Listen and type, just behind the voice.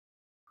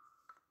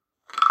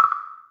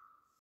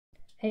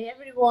Hey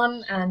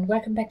everyone, and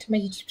welcome back to my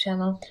YouTube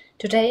channel.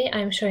 Today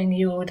I'm showing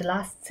you the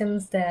last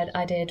Sims that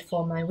I did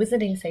for my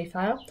Wizarding save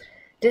file.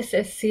 This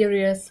is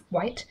Sirius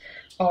White,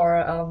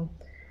 or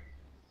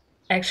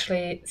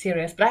actually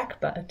Sirius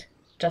Black, but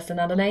just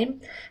another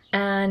name.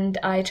 And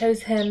I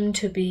chose him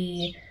to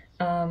be,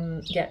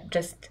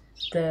 just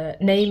the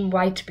name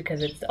White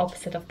because it's the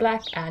opposite of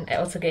black, and I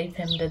also gave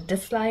him the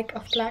dislike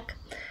of black.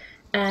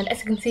 And as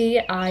you can see,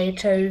 I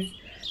chose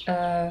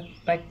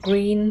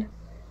green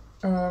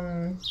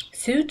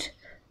suit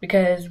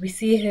because we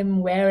see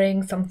him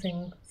wearing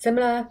something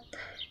similar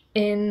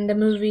in the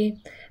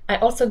movie. I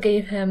also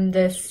gave him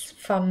this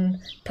fun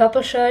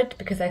purple shirt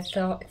because I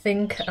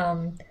think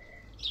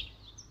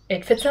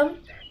it fits him.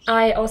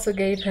 I also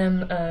gave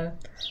him a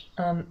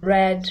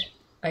red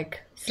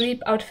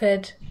sleep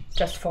outfit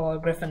just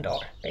for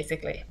Gryffindor,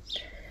 basically.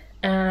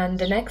 And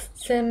the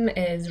next sim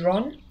is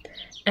Ron,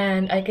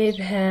 and I gave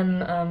him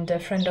the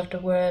Friend of the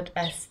Word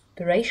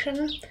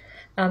aspiration.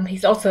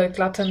 He's also a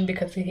glutton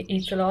because he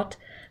eats a lot,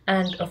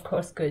 and of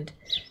course good.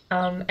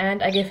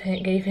 And I gave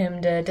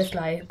him the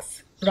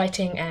dislikes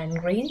writing and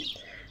green,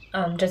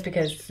 just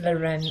because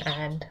Slytherin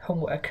and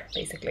homework,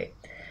 basically.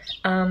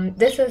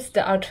 This is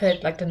the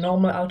outfit, like the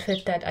normal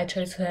outfit that I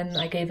chose for him.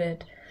 I gave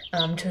it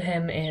to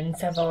him in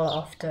several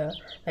of the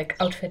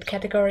outfit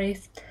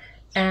categories.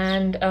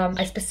 And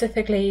I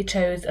specifically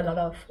chose a lot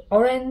of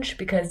orange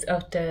because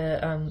of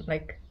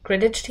the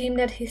Quidditch team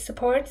that he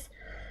supports.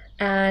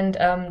 And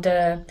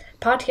the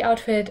party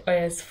outfit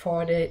is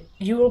for the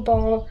Yule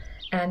Ball,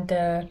 and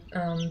the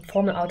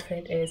formal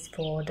outfit is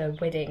for the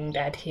wedding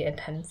that he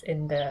attends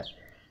in the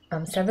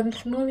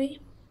 7th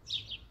movie.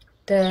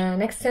 The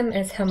next sim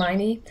is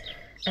Hermione,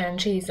 and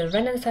she's a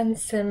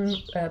Renaissance sim,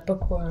 a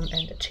bookworm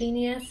and a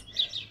genius.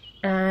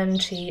 And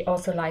she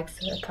also likes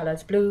the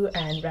colors blue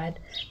and red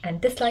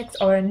and dislikes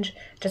orange,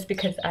 just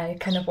because I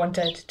kind of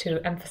wanted to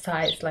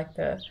emphasize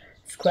the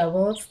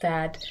squabbles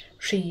that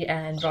she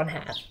and Ron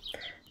have.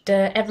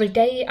 The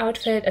everyday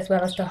outfit, as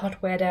well as the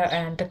hot weather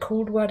and the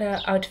cold weather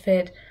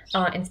outfit,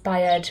 are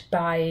inspired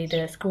by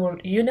the school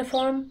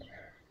uniform,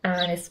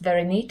 and it's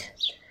very neat.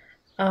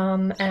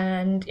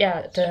 And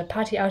yeah, the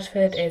party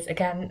outfit is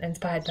again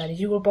inspired by the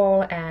Yule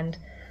Ball, and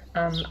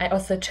I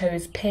also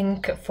chose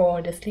pink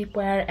for the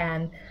sleepwear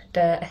and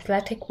the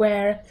athletic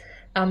wear.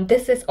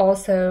 This is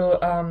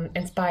also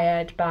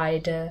inspired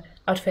by the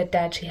outfit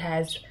that she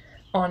has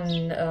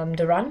on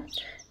the run.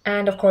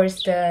 And of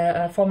course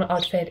the formal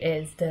outfit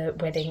is the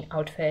wedding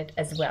outfit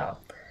as well.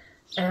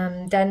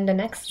 Then the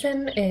next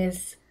sim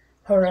is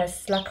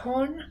Horace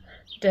Slughorn,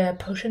 the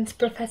potions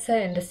professor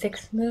in the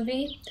 6th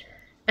movie.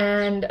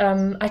 And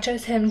I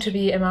chose him to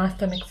be a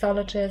master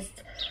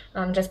mixologist,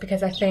 just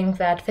because I think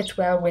that fits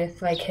well with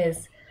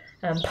his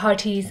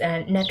parties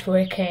and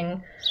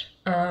networking,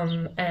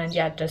 and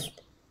yeah,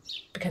 just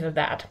because of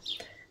that.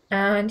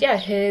 And yeah,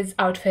 his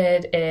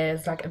outfit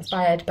is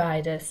inspired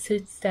by the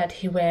suits that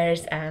he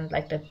wears and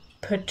the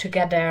put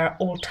together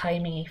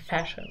old-timey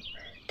fashion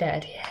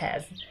that he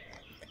has.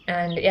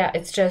 And yeah,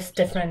 it's just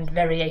different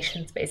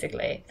variations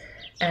basically.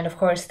 And of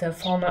course the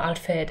formal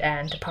outfit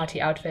and the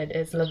party outfit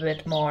is a little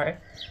bit more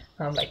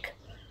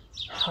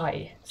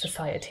high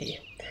society.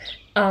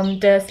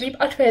 The sleep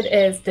outfit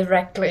is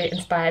directly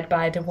inspired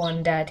by the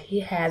one that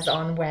he has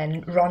on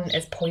when Ron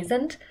is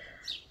poisoned.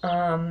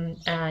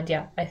 And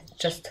yeah, I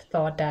just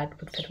thought that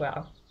would fit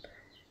well.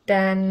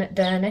 Then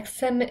the next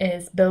sim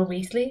is Bill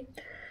Weasley,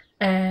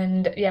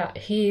 and yeah,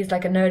 he's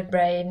like a nerd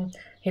brain.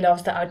 He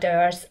loves the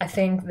outdoors. I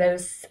think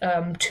those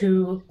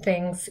two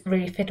things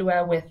really fit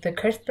well with the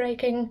curse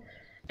breaking,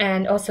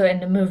 and also in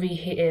the movie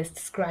he is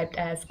described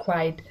as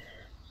quite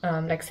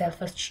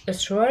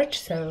self-assured.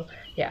 So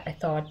yeah, I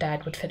thought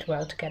that would fit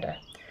well together.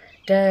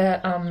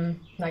 The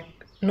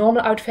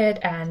normal outfit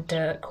and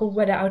the cold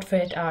weather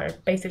outfit are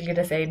basically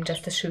the same,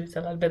 just the shoes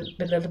a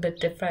little bit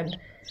different.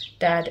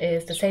 That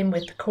is the same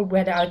with the cold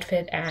weather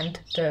outfit and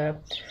the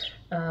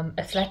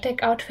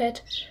athletic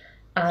outfit.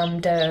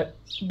 The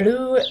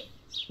blue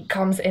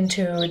comes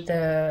into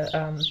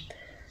the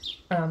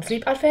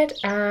sleep outfit,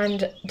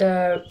 and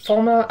the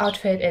formal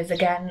outfit is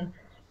again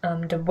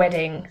the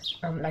wedding,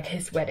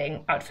 his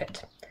wedding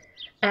outfit.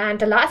 And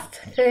the last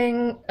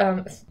thing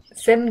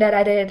sim that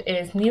I did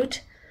is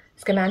Newt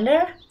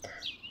Scamander.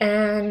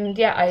 And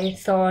yeah, I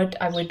thought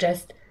I would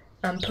just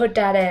put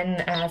that in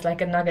as a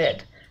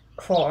nugget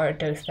for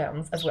those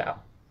films as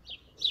well.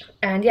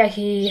 And yeah,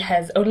 he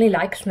has only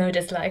likes, no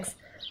dislikes,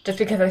 just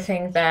because I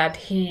think that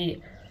he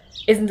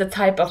isn't the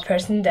type of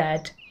person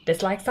that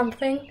dislikes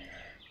something.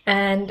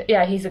 And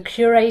yeah, he's a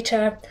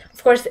curator.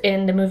 Of course,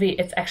 in the movie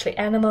it's actually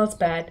animals,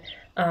 but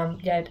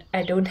yeah,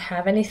 I don't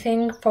have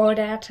anything for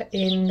that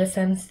in The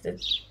Sims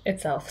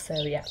itself. So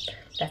yeah,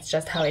 that's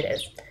just how it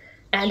is.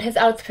 And his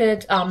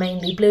outfits are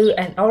mainly blue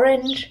and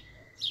orange,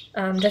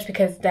 just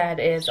because that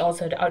is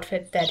also the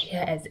outfits that he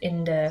has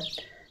in the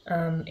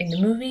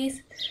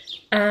movies.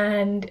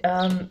 And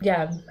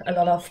yeah, a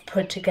lot of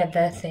put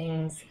together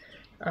things.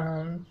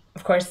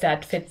 Of course,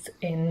 that fits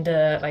in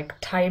the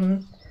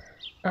time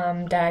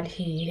that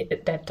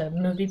the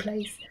movie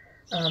plays.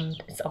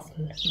 It's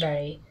often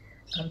very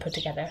put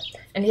together.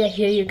 And yeah,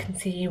 here you can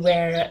see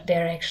where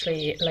they're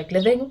actually like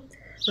living.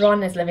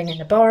 Ron is living in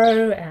the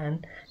Burrow,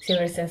 and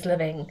Sirius is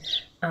living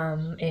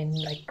in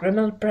like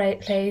Grimmauld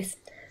Place.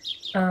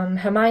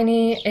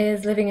 Hermione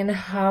is living in a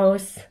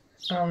house.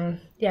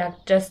 Yeah,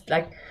 just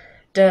like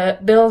the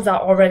builds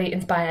are already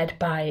inspired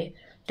by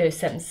those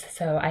Sims,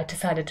 so I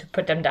decided to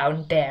put them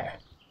down there.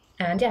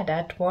 And yeah,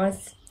 that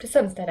was The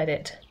Sims that I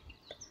did.